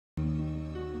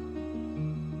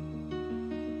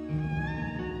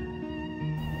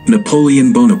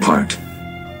Napoleon Bonaparte.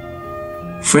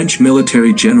 French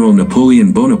military general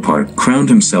Napoleon Bonaparte crowned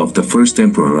himself the first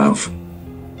emperor of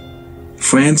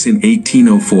France in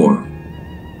 1804.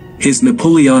 His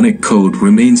Napoleonic Code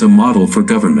remains a model for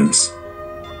governments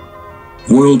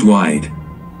worldwide.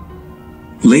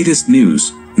 Latest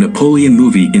news: Napoleon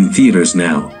movie in theaters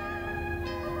now.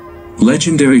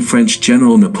 Legendary French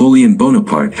general Napoleon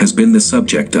Bonaparte has been the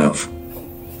subject of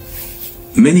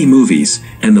many movies,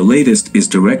 and the latest is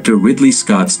director Ridley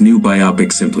Scott's new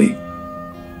biopic Simply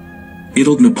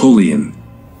Titled Napoleon.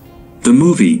 The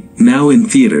movie, now in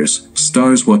theaters,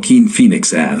 stars Joaquin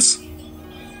Phoenix as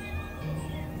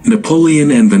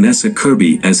Napoleon and Vanessa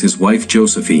Kirby as his wife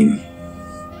Josephine.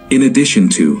 In addition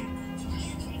to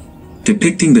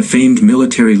depicting the famed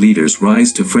military leader's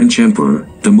rise to French emperor,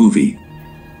 the movie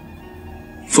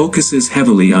focuses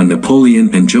heavily on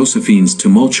Napoleon and Josephine's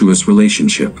tumultuous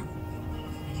relationship.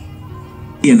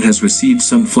 It has received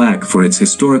some flack for its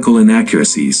historical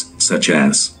inaccuracies, such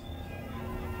as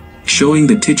showing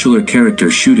the titular character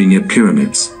shooting at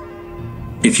pyramids.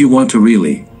 If you want to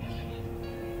really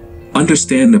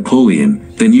understand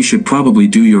Napoleon, then you should probably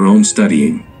do your own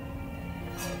studying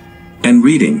and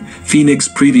reading, Phoenix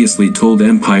previously told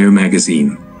Empire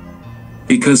magazine.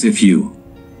 Because if you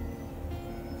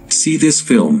see this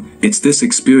film, it's this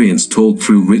experience told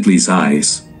through Ridley's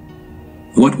eyes.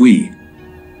 What we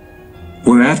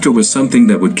were after was something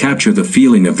that would capture the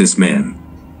feeling of this man.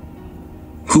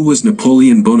 Who was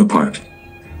Napoleon Bonaparte?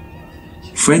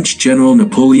 French General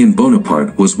Napoleon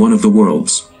Bonaparte was one of the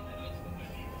world's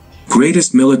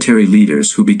greatest military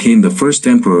leaders who became the first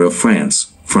emperor of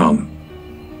France, from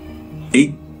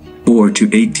 1804 to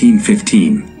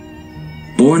 1815.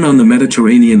 Born on the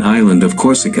Mediterranean island of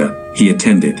Corsica, he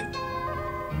attended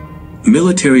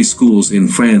military schools in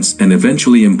France and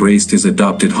eventually embraced his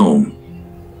adopted home.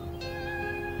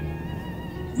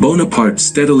 Bonaparte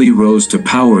steadily rose to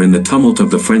power in the tumult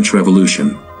of the French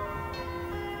Revolution.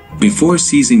 Before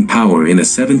seizing power in a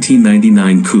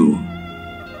 1799 coup,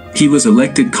 he was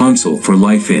elected consul for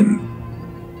life in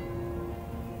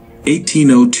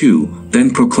 1802,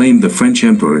 then proclaimed the French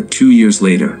emperor 2 years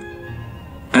later.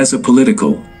 As a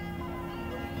political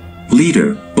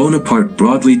leader, Bonaparte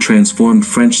broadly transformed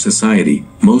French society,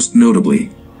 most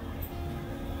notably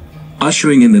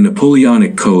ushering in the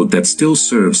Napoleonic Code that still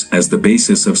serves as the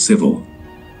basis of civil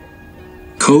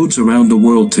codes around the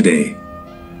world today.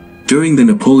 During the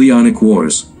Napoleonic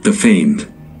Wars, the famed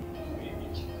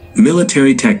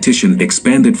military tactician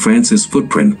expanded France's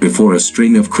footprint before a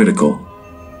string of critical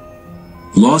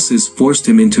losses forced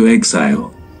him into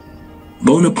exile.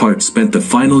 Bonaparte spent the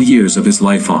final years of his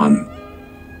life on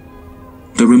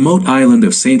the remote island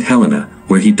of St. Helena,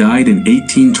 where he died in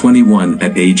 1821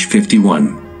 at age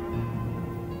 51.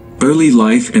 Early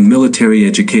life and military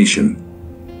education.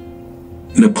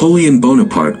 Napoleon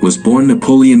Bonaparte was born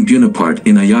Napoleon Bonaparte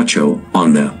in Ajaccio,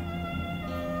 on the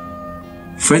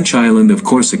French island of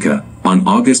Corsica, on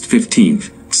August 15,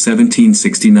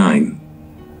 1769.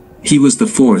 He was the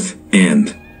fourth,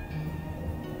 and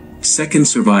second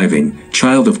surviving,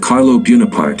 child of Carlo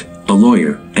Bonaparte, a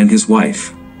lawyer, and his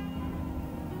wife,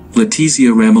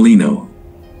 Letizia Ramolino.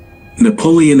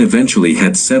 Napoleon eventually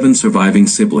had 7 surviving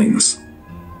siblings.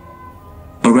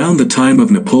 Around the time of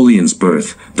Napoleon's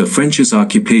birth, the French's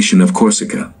occupation of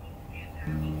Corsica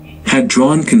had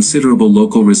drawn considerable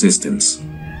local resistance.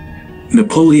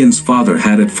 Napoleon's father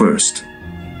had at first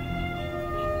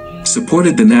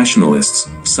supported the nationalists,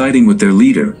 siding with their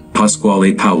leader,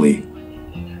 Pasquale Paoli.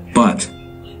 But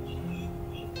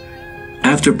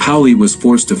after Paoli was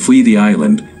forced to flee the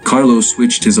island, Carlo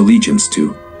switched his allegiance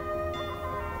to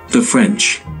the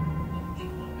French.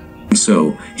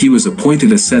 So, he was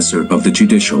appointed assessor of the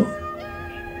judicial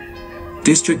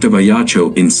district of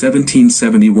Ajaccio in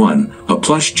 1771, a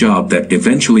plush job that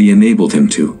eventually enabled him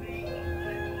to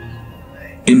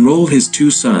enroll his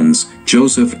 2 sons,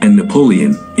 Joseph and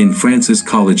Napoleon, in France's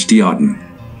College d'Autun.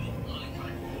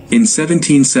 In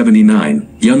 1779,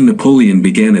 young Napoleon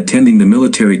began attending the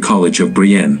military college of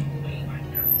Brienne,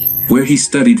 where he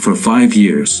studied for 5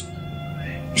 years.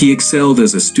 He excelled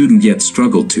as a student yet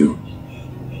struggled to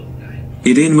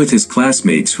fit in with his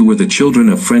classmates who were the children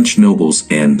of French nobles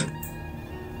and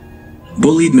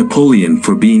bullied Napoleon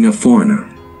for being a foreigner.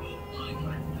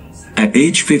 At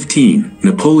age 15,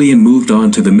 Napoleon moved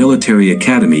on to the military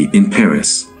academy in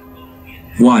Paris.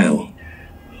 While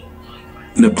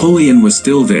Napoleon was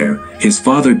still there, his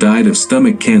father died of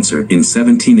stomach cancer in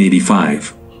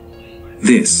 1785.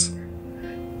 This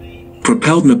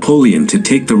propelled Napoleon to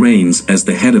take the reins as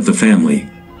the head of the family.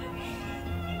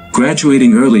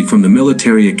 Graduating early from the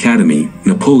military academy,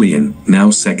 Napoleon, now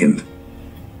second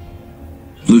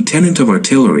lieutenant of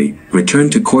artillery,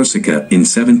 returned to Corsica in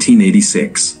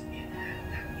 1786.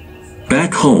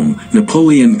 Back home,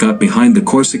 Napoleon got behind the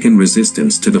Corsican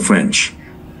resistance to the French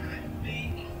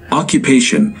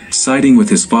occupation, siding with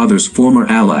his father's former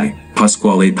ally,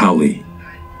 Pasquale Paoli.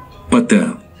 But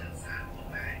the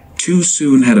two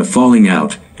soon had a falling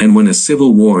out, and when a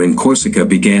civil war in Corsica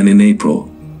began in April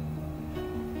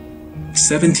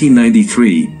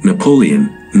 1793,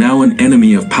 Napoleon, now an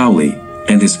enemy of Paoli,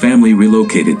 and his family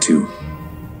relocated to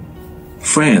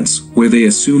France, where they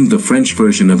assumed the French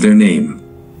version of their name,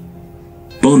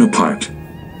 Bonaparte.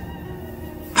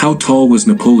 How tall was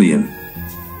Napoleon?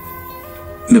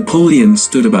 Napoleon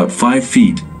stood about 5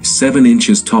 feet, 7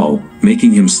 inches tall,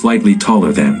 making him slightly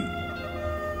taller than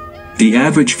the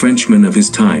average Frenchman of his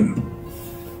time.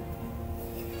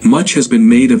 Much has been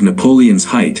made of Napoleon's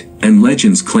height, and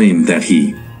legends claim that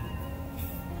he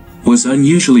was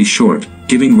unusually short,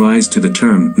 giving rise to the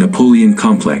term Napoleon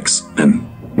complex, an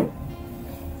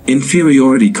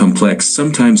inferiority complex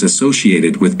sometimes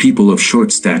associated with people of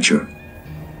short stature.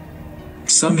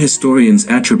 Some historians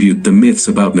attribute the myths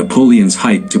about Napoleon's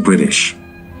height to British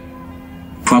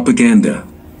propaganda.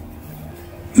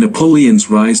 Napoleon's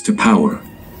rise to power.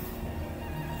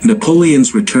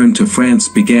 Napoleon's return to France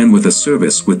began with a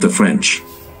service with the French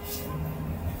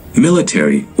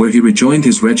military, where he rejoined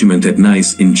his regiment at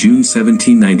Nice in June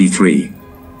 1793.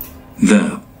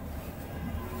 The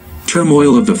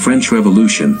turmoil of the French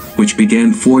Revolution, which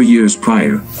began 4 years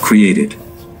prior, created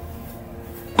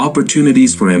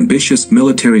opportunities for ambitious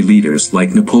military leaders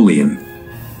like Napoleon.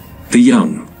 The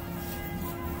young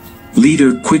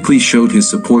leader quickly showed his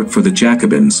support for the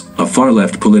Jacobins, a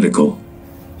far-left political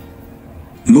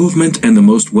movement and the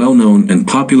most well-known and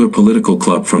popular political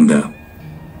club from the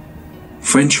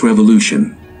French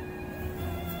Revolution.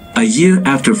 A year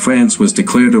after France was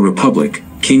declared a republic,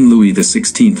 King Louis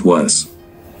XVI was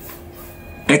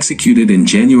executed in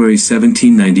January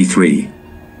 1793.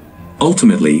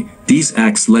 Ultimately, these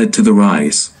acts led to the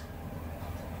rise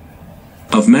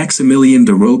of Maximilien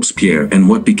de Robespierre and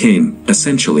what became,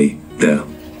 essentially, the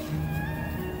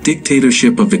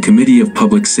dictatorship of the Committee of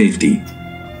Public Safety.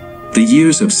 The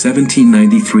years of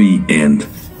 1793 and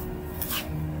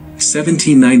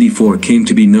 1794 came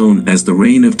to be known as the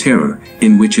Reign of Terror,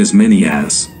 in which as many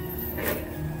as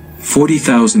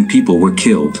 40,000 people were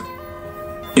killed.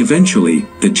 Eventually,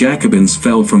 the Jacobins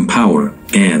fell from power,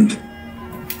 and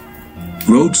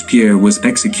Robespierre was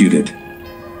executed.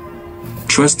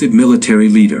 Trusted military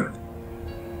leader.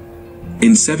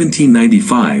 In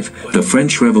 1795, the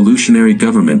French revolutionary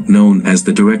government known as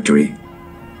the Directory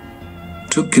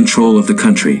took control of the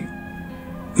country.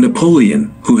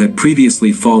 Napoleon, who had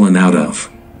previously fallen out of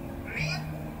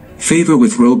favor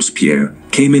with Robespierre,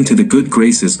 came into the good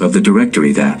graces of the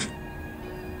Directory that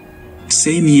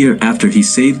same year after he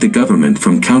saved the government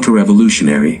from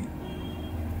counter-revolutionary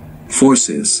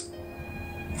forces.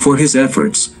 For his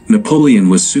efforts, Napoleon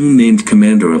was soon named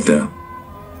commander of the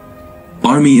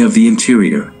Army of the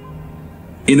Interior.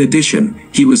 In addition,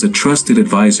 he was a trusted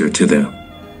advisor to the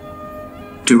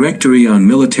Directory on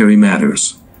military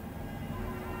matters.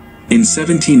 In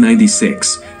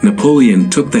 1796, Napoleon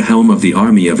took the helm of the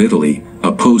Army of Italy,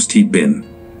 a post he'd been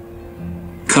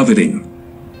coveting.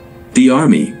 The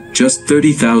army, just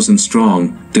 30,000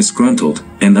 strong, disgruntled,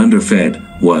 and underfed,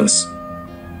 was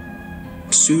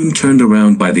soon turned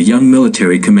around by the young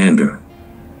military commander.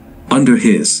 Under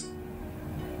his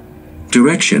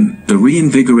direction, the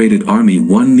reinvigorated army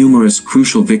won numerous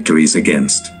crucial victories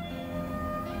against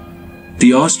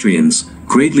the Austrians,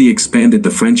 greatly expanded the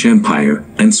French Empire,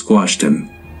 and squashed an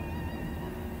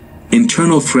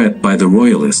internal threat by the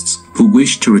Royalists, who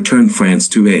wished to return France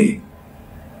to a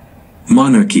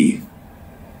monarchy.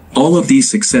 All of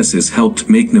these successes helped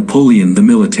make Napoleon the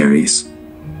military's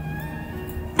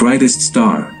brightest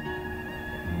star.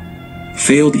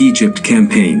 Failed Egypt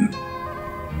campaign.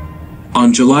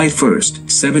 On July 1,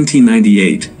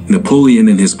 1798, Napoleon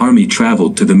and his army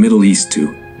traveled to the Middle East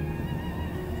to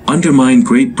undermine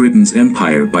Great Britain's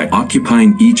empire by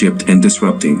occupying Egypt and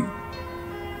disrupting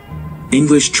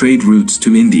English trade routes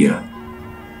to India.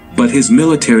 But his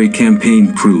military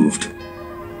campaign proved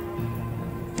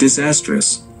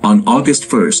disastrous. On August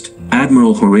 1st,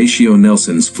 Admiral Horatio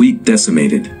Nelson's fleet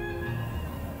decimated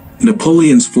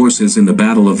Napoleon's forces in the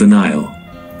Battle of the Nile.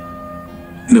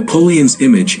 Napoleon's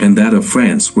image and that of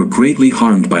France were greatly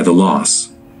harmed by the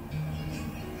loss.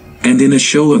 And in a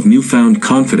show of newfound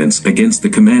confidence against the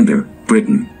commander,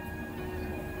 Britain,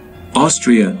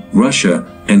 Austria, Russia,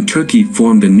 and Turkey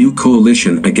formed a new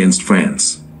coalition against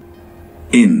France.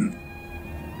 In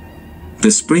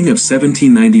the spring of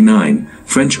 1799,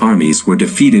 French armies were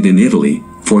defeated in Italy,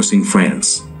 forcing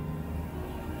France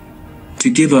to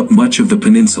give up much of the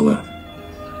peninsula.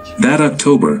 That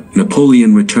October,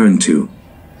 Napoleon returned to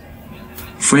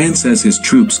France as his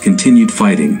troops continued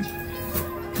fighting.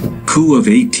 Coup of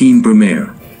 18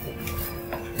 Brumaire.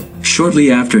 Shortly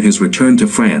after his return to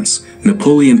France,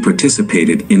 Napoleon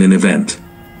participated in an event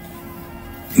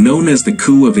known as the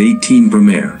Coup of 18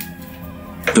 Brumaire.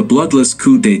 The bloodless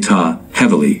coup d'état,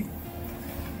 heavily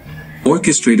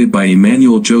orchestrated by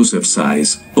Emmanuel Joseph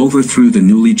Size, overthrew the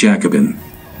newly Jacobin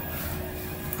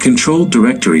controlled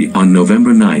Directory on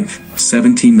November 9,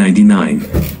 1799.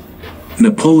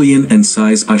 Napoleon and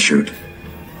Size ushered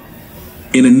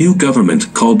in a new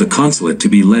government called the Consulate to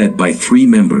be led by 3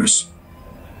 members,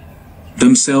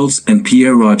 themselves and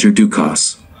Pierre-Roger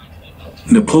Ducasse,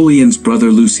 Napoleon's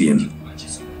brother Lucien.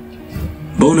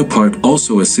 Bonaparte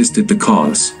also assisted the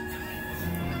cause.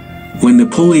 When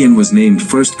Napoleon was named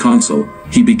first consul,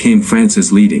 he became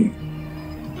France's leading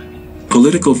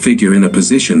political figure in a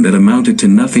position that amounted to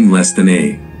nothing less than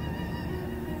a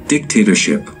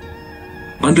dictatorship.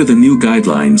 Under the new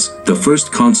guidelines, the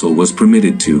first consul was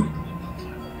permitted to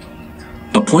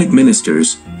appoint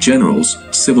ministers, generals,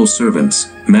 civil servants,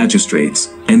 magistrates,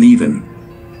 and even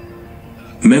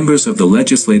members of the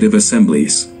legislative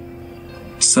assemblies.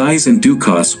 Size and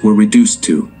Ducasse were reduced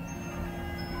to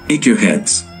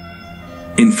figureheads.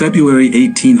 In February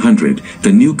 1800,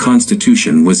 the new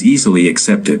constitution was easily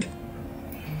accepted.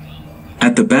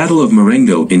 At the Battle of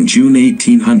Marengo in June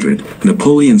 1800,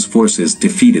 Napoleon's forces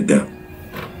defeated the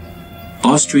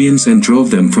Austrians and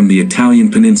drove them from the Italian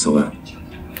peninsula.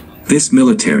 This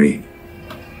military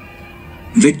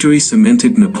victory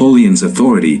cemented Napoleon's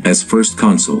authority as first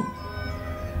consul.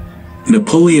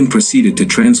 Napoleon proceeded to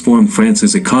transform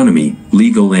France's economy,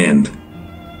 legal and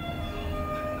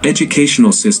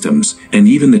educational systems, and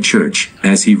even the church,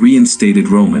 as he reinstated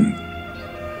Roman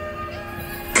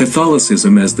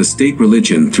Catholicism as the state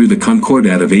religion through the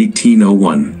Concordat of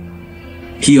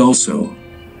 1801. He also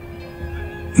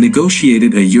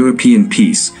negotiated a European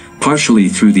peace, partially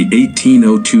through the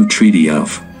 1802 Treaty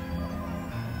of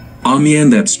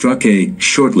Amiens that struck a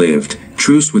short-lived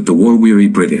truce with the war-weary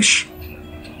British.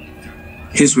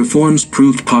 His reforms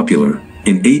proved popular.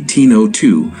 In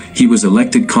 1802, he was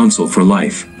elected consul for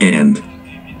life, and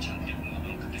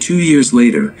 2 years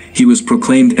later, he was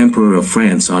proclaimed Emperor of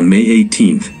France on May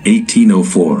 18,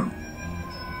 1804.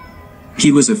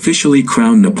 He was officially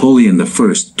crowned Napoleon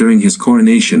I during his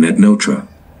coronation at Notre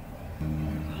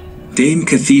Dame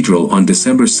Cathedral on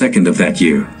December 2 of that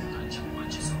year.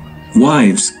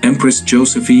 Wives, Empress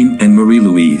Josephine and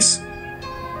Marie-Louise.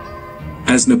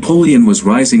 As Napoleon was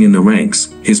rising in the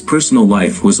ranks, his personal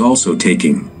life was also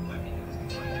taking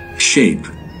shape.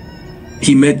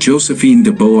 He met Josephine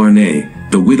de Beauharnais,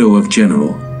 the widow of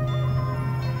General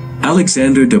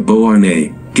Alexander de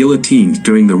Beauharnais, guillotined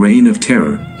during the Reign of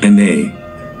Terror, and a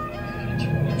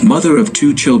mother of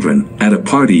 2 children, at a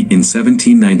party in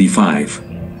 1795.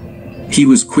 He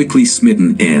was quickly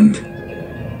smitten and,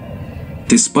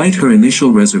 despite her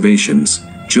initial reservations,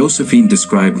 Josephine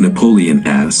described Napoleon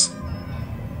as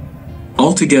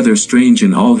altogether strange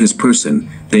in all his person.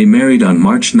 They married on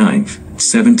March 9,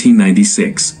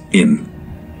 1796, in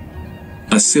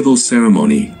a civil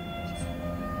ceremony.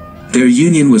 Their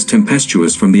union was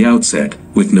tempestuous from the outset,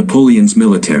 with Napoleon's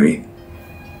military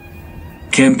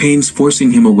campaigns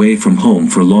forcing him away from home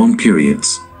for long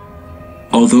periods.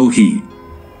 Although he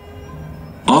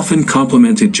often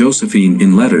complimented Josephine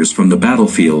in letters from the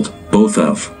battlefield, both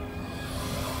of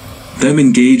them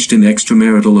engaged in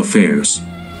extramarital affairs.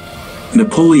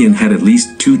 Napoleon had at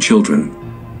least 2 children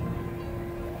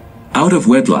out of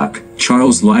wedlock,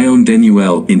 Charles Lion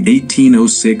Denuel in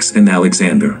 1806 and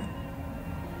Alexander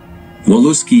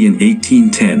Walewski in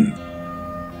 1810.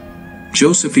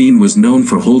 Josephine was known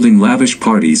for holding lavish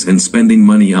parties and spending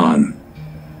money on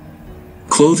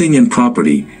clothing and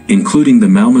property, including the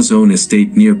Malmaison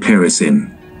estate near Paris in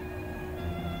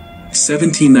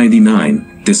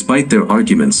 1799. Despite their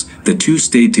arguments, the two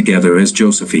stayed together as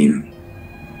Josephine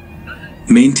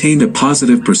maintained a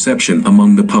positive perception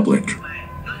among the public.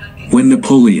 When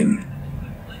Napoleon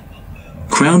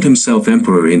crowned himself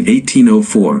emperor in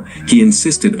 1804, he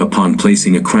insisted upon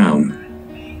placing a crown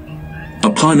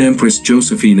upon Empress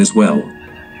Josephine as well.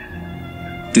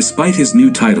 Despite his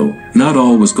new title, not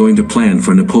all was going to plan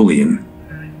for Napoleon.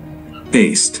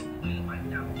 Faced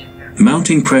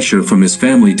mounting pressure from his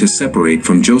family to separate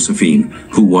from Josephine,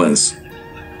 who was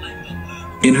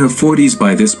in her 40s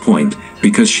by this point,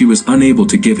 because she was unable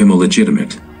to give him a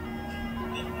legitimate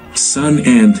son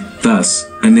and, thus,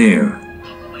 an heir.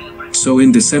 So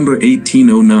in December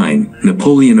 1809,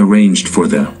 Napoleon arranged for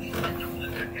the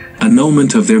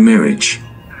annulment of their marriage.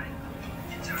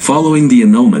 Following the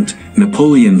annulment,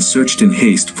 Napoleon searched in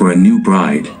haste for a new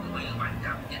bride.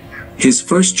 His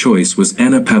first choice was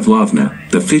Anna Pavlovna,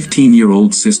 the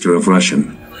 15-year-old sister of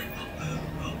Russian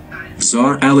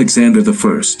Tsar Alexander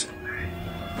I.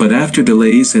 But after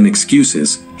delays and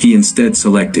excuses, he instead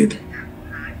selected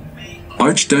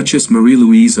Archduchess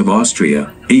Marie-Louise of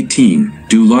Austria, 18,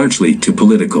 due largely to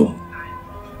political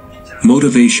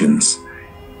motivations.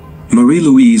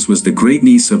 Marie-Louise was the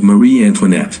great-niece of Marie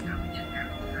Antoinette.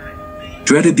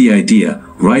 Dreaded the idea,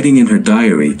 writing in her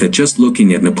diary that just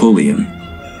looking at Napoleon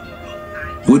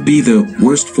would be the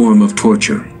worst form of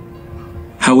torture.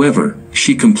 However,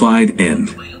 she complied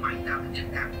and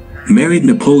married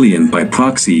Napoleon by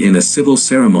proxy in a civil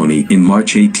ceremony in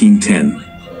March 1810.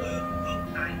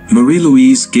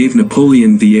 Marie-Louise gave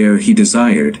Napoleon the heir he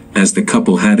desired, as the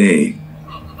couple had a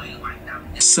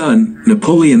son,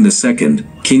 Napoleon II,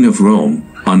 King of Rome,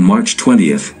 on March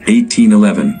 20,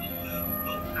 1811.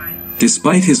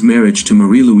 Despite his marriage to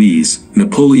Marie-Louise,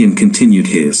 Napoleon continued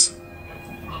his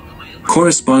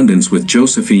correspondence with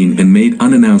Josephine and made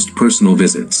unannounced personal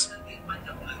visits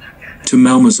to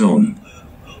Malmaison.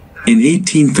 In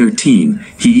 1813,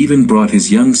 he even brought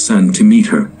his young son to meet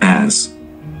her, as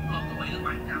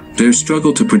their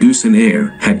struggle to produce an heir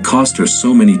had cost her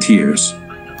so many tears.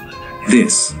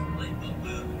 This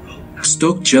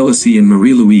stoked jealousy in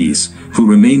Marie-Louise, who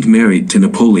remained married to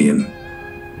Napoleon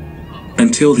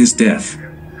until his death.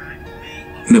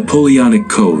 Napoleonic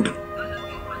Code.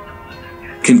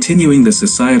 Continuing the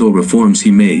societal reforms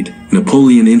he made,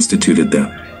 Napoleon instituted the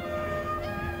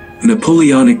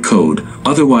Napoleonic Code,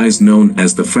 otherwise known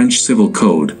as the French Civil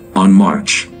Code, on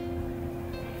March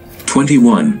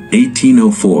 21,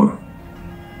 1804.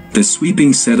 The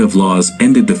sweeping set of laws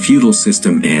ended the feudal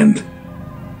system and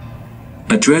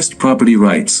addressed property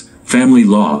rights, family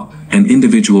law, and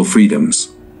individual freedoms.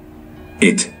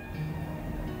 It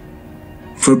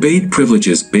forbade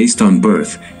privileges based on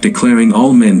birth, declaring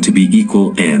all men to be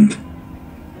equal and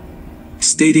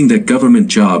stating that government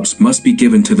jobs must be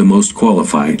given to the most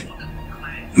qualified.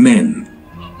 Men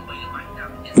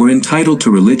were entitled to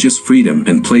religious freedom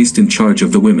and placed in charge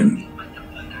of the women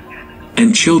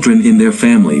and children in their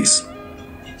families.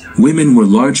 Women were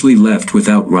largely left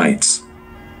without rights,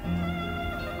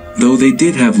 though they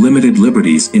did have limited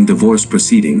liberties in divorce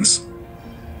proceedings.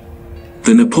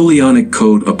 The Napoleonic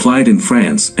Code applied in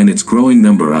France and its growing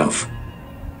number of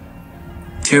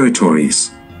territories.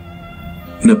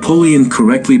 Napoleon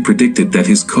correctly predicted that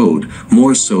his code,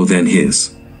 more so than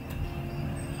his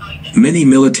many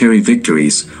military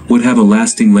victories, would have a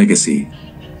lasting legacy.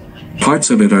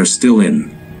 Parts of it are still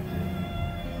in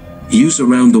use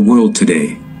around the world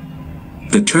today.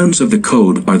 The terms of the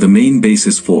code are the main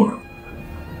basis for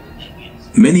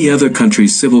many other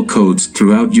countries' civil codes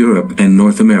throughout Europe and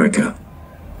North America.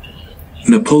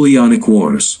 Napoleonic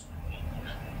Wars.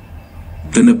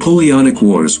 The Napoleonic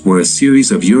Wars were a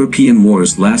series of European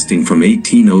wars lasting from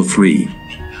 1803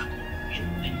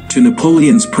 to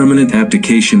Napoleon's permanent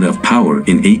abdication of power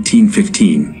in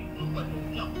 1815.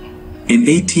 In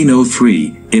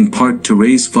 1803, in part to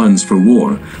raise funds for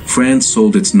war, France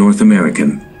sold its North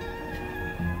American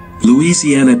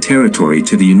Louisiana Territory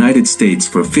to the United States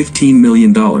for $15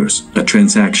 million, a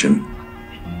transaction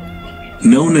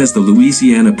known as the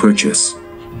Louisiana Purchase.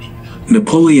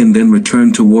 Napoleon then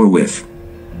returned to war with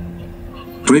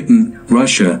Britain,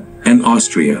 Russia, and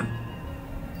Austria.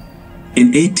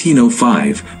 In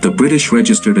 1805, the British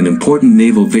registered an important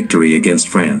naval victory against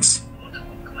France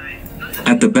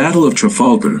at the Battle of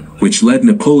Trafalgar, which led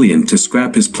Napoleon to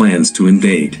scrap his plans to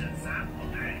invade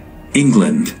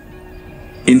England.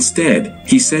 Instead,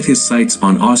 he set his sights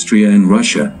on Austria and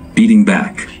Russia, beating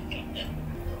back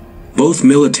both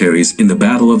militaries in the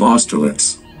Battle of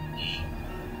Austerlitz.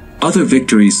 Other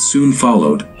victories soon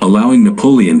followed, allowing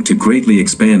Napoleon to greatly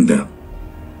expand the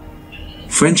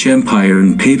French Empire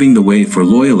and paving the way for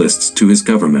loyalists to his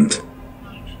government,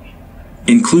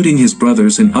 including his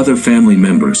brothers and other family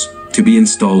members, to be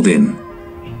installed in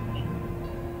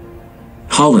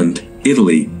Holland,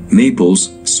 Italy, Naples,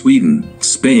 Sweden,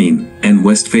 Spain, and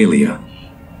Westphalia.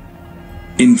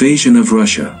 Invasion of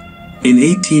Russia. In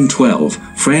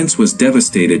 1812, France was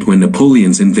devastated when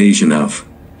Napoleon's invasion of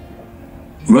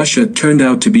Russia turned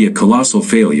out to be a colossal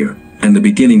failure, and the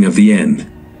beginning of the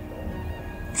end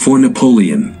for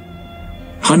Napoleon.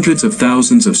 Hundreds of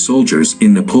thousands of soldiers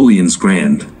in Napoleon's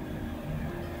Grand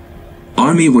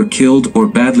Army were killed or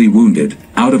badly wounded,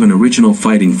 out of an original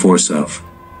fighting force of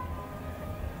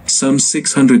some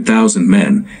 600,000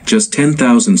 men. Just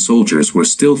 10,000 soldiers were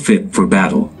still fit for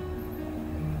battle.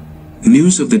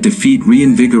 News of the defeat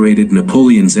reinvigorated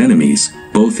Napoleon's enemies,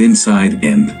 both inside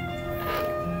and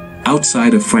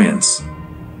outside of France.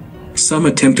 Some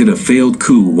attempted a failed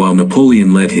coup while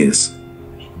Napoleon led his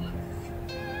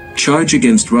charge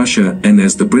against Russia, and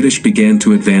as the British began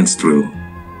to advance through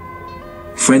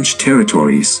French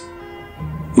territories,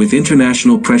 with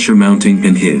international pressure mounting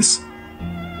and his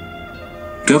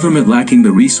government lacking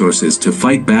the resources to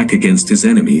fight back against his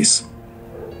enemies,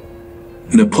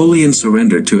 Napoleon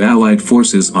surrendered to Allied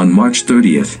forces on March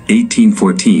 30,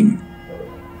 1814.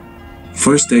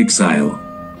 First exile.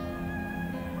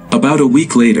 About a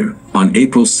week later, on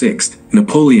April 6,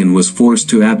 Napoleon was forced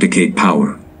to abdicate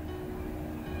power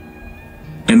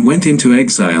and went into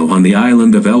exile on the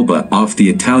island of Elba off the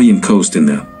Italian coast in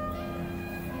the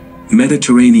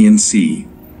Mediterranean Sea.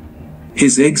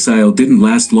 His exile didn't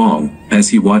last long, as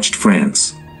he watched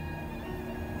France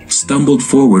stumbled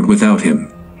forward without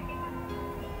him.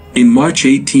 In March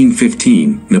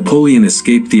 1815, Napoleon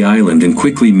escaped the island and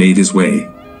quickly made his way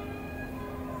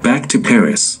back to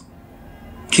Paris.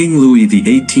 King Louis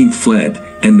XVIII fled,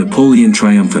 and Napoleon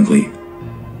triumphantly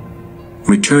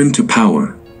returned to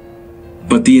power.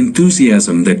 But the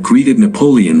enthusiasm that greeted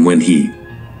Napoleon when he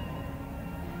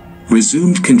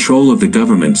resumed control of the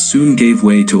government soon gave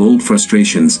way to old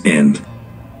frustrations and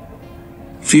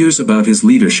fears about his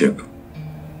leadership.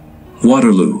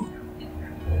 Waterloo.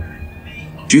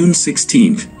 June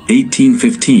 16,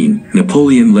 1815,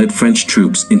 Napoleon led French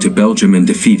troops into Belgium and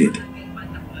defeated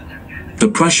the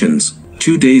Prussians.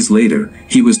 2 days later,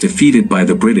 he was defeated by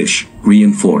the British,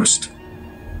 reinforced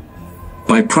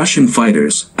by Prussian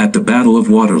fighters, at the Battle of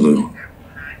Waterloo.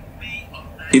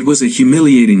 It was a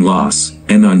humiliating loss,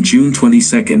 and on June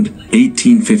 22,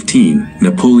 1815,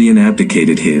 Napoleon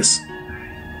abdicated his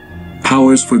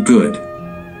powers for good.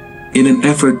 In an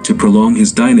effort to prolong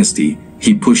his dynasty,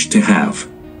 he pushed to have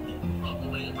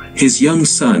his young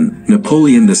son,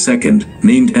 Napoleon II,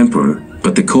 named emperor,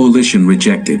 but the coalition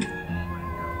rejected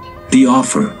the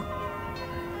offer.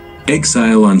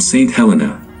 Exile on St.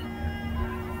 Helena.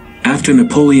 After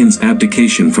Napoleon's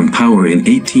abdication from power in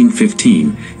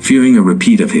 1815, fearing a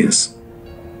repeat of his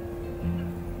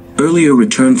earlier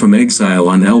return from exile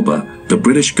on Elba, the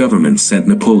British government sent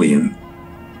Napoleon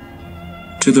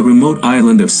to the remote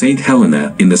island of St.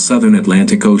 Helena in the southern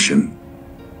Atlantic Ocean.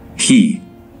 He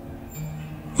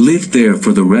lived there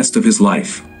for the rest of his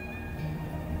life.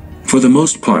 For the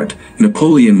most part,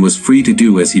 Napoleon was free to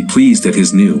do as he pleased at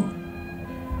his new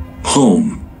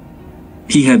home.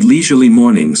 He had leisurely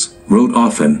mornings, wrote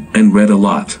often, and read a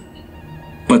lot.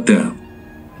 But the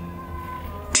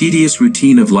tedious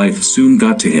routine of life soon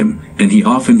got to him, and he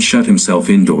often shut himself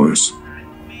indoors.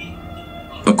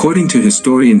 According to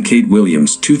historian Kate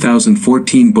Williams'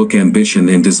 2014 book Ambition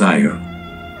and Desire,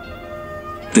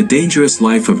 The Dangerous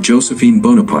Life of Josephine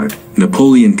Bonaparte,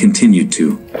 Napoleon continued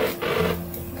to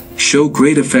show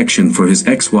great affection for his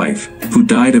ex-wife, who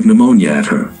died of pneumonia at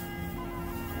her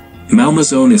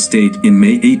Malmaison estate in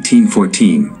May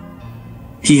 1814.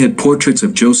 He had portraits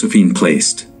of Josephine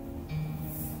placed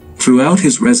throughout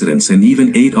his residence and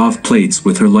even ate off plates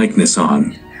with her likeness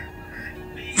on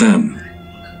them.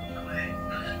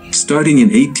 Starting in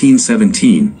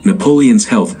 1817, Napoleon's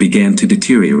health began to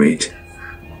deteriorate.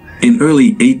 In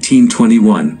early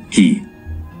 1821, he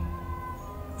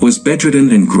was bedridden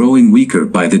and growing weaker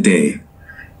by the day.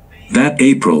 That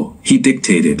April, he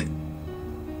dictated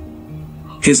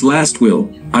his last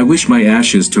will: "I wish my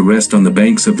ashes to rest on the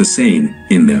banks of the Seine,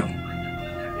 in the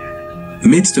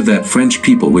midst of that French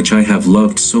people which I have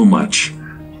loved so much.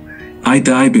 I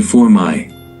die before my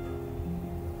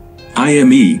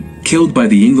IME, killed by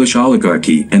the English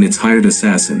oligarchy and its hired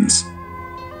assassins."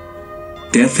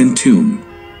 Death and tomb.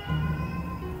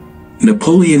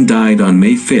 Napoleon died on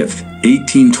May 5,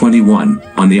 1821,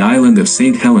 on the island of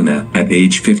St. Helena, at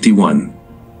age 51.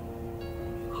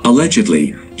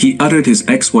 Allegedly, he uttered his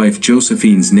ex-wife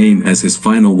Josephine's name as his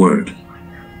final word.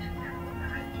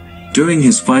 During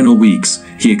his final weeks,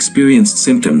 he experienced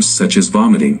symptoms such as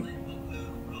vomiting,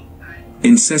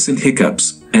 incessant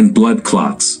hiccups, and blood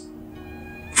clots.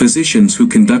 Physicians who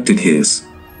conducted his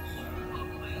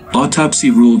autopsy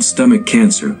ruled stomach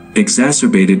cancer,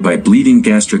 exacerbated by bleeding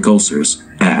gastric ulcers,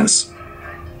 as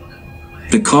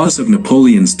the cause of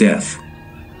Napoleon's death.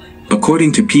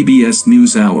 According to PBS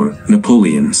NewsHour,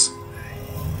 Napoleon's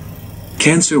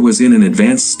cancer was in an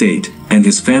advanced state, and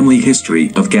his family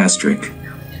history of gastric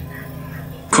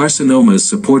carcinomas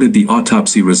supported the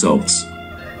autopsy results.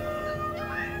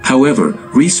 However,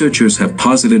 researchers have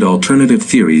posited alternative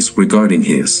theories regarding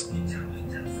his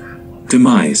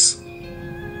demise.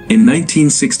 In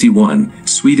 1961,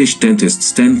 Swedish dentist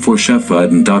Sten Forshofa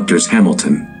and doctors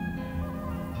Hamilton,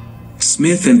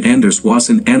 Smith and Anders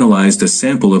Wasson analyzed a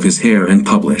sample of his hair and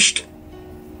published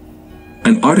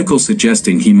An article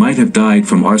suggesting he might have died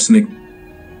from arsenic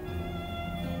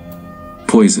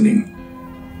poisoning.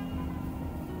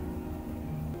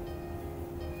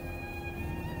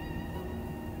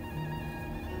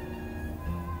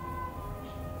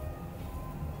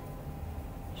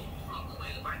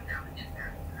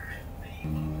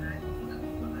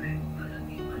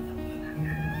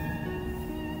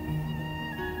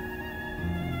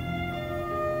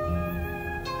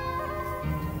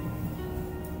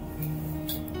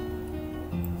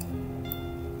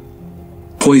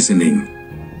 Poisoning.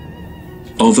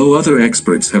 Although other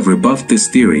experts have rebuffed this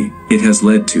theory, it has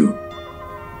led to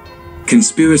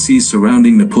conspiracies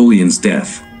surrounding Napoleon's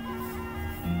death.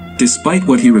 Despite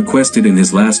what he requested in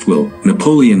his last will,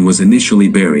 Napoleon was initially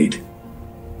buried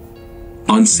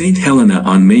on St. Helena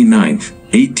on May 9,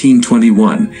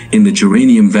 1821, in the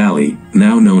Geranium Valley,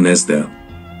 now known as the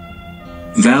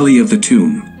Valley of the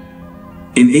Tomb.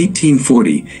 In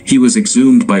 1840, he was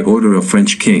exhumed by order of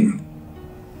French King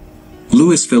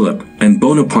Louis Philippe, and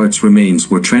Bonaparte's remains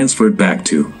were transferred back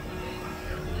to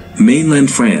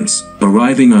mainland France,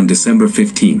 arriving on December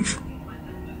 15.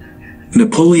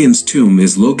 Napoleon's tomb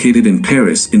is located in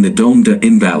Paris in the Dôme des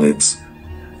Invalides.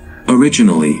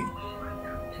 Originally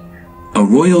a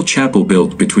royal chapel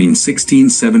built between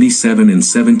 1677 and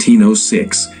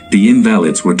 1706, the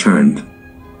Invalides were turned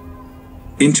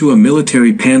into a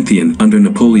military pantheon under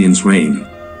Napoleon's reign.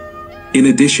 In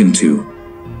addition to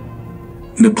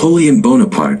Napoleon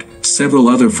Bonaparte, several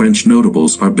other French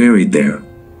notables are buried there,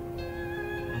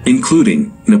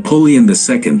 including Napoleon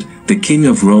II, the King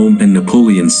of Rome and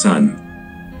Napoleon's son,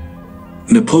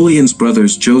 Napoleon's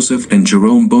brothers Joseph and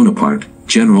Jerome Bonaparte,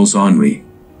 Generals Henri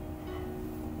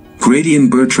Gradient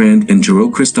Bertrand and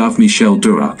Giraud-Christophe Michel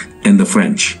Duroc, and the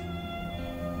French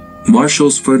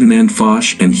Marshals Ferdinand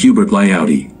Foch and Hubert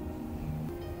Lyautey.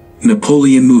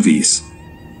 Napoleon movies.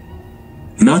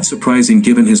 Not surprising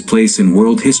given his place in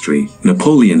world history,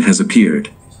 Napoleon has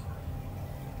appeared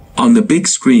on the big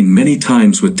screen many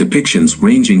times with depictions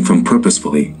ranging from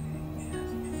purposefully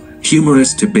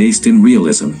humorous to based in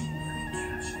realism.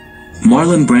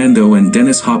 Marlon Brando and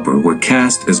Dennis Hopper were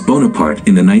cast as Bonaparte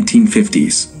in the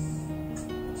 1950s.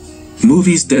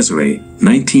 Movies Desiree,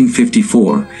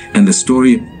 1954, and The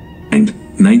Story and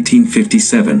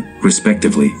 1957,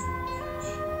 respectively.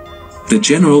 The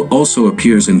General also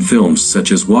appears in films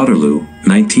such as Waterloo,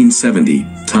 1970,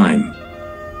 Time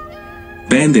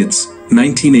Bandits,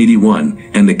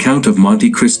 1981, and The Count of Monte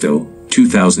Cristo,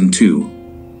 2002.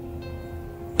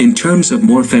 In terms of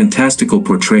more fantastical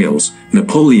portrayals,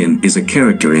 Napoleon is a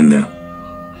character in the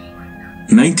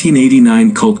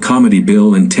 1989 cult comedy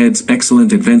Bill and Ted's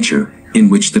Excellent Adventure, in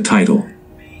which the title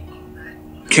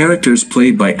characters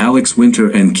played by Alex Winter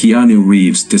and Keanu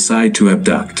Reeves decide to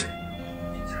abduct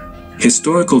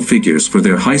historical figures for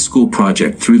their high school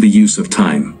project through the use of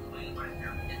time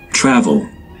travel.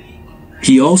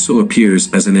 He also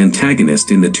appears as an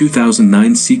antagonist in the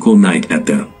 2009 sequel Night at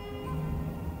the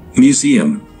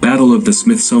Museum, Battle of the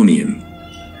Smithsonian.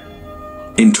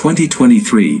 In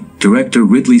 2023, director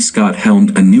Ridley Scott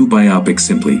helmed a new biopic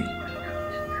simply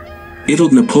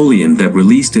titled Napoleon that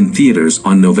released in theaters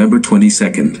on November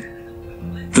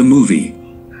 22. The movie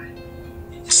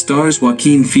stars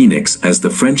Joaquin Phoenix as the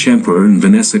French Emperor and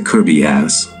Vanessa Kirby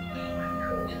as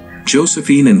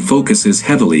Josephine and focuses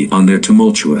heavily on their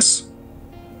tumultuous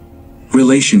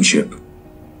relationship.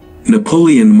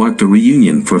 Napoleon marked a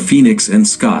reunion for Phoenix and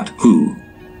Scott, who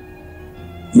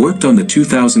worked on the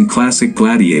 2000 classic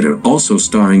Gladiator, also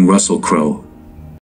starring Russell Crowe.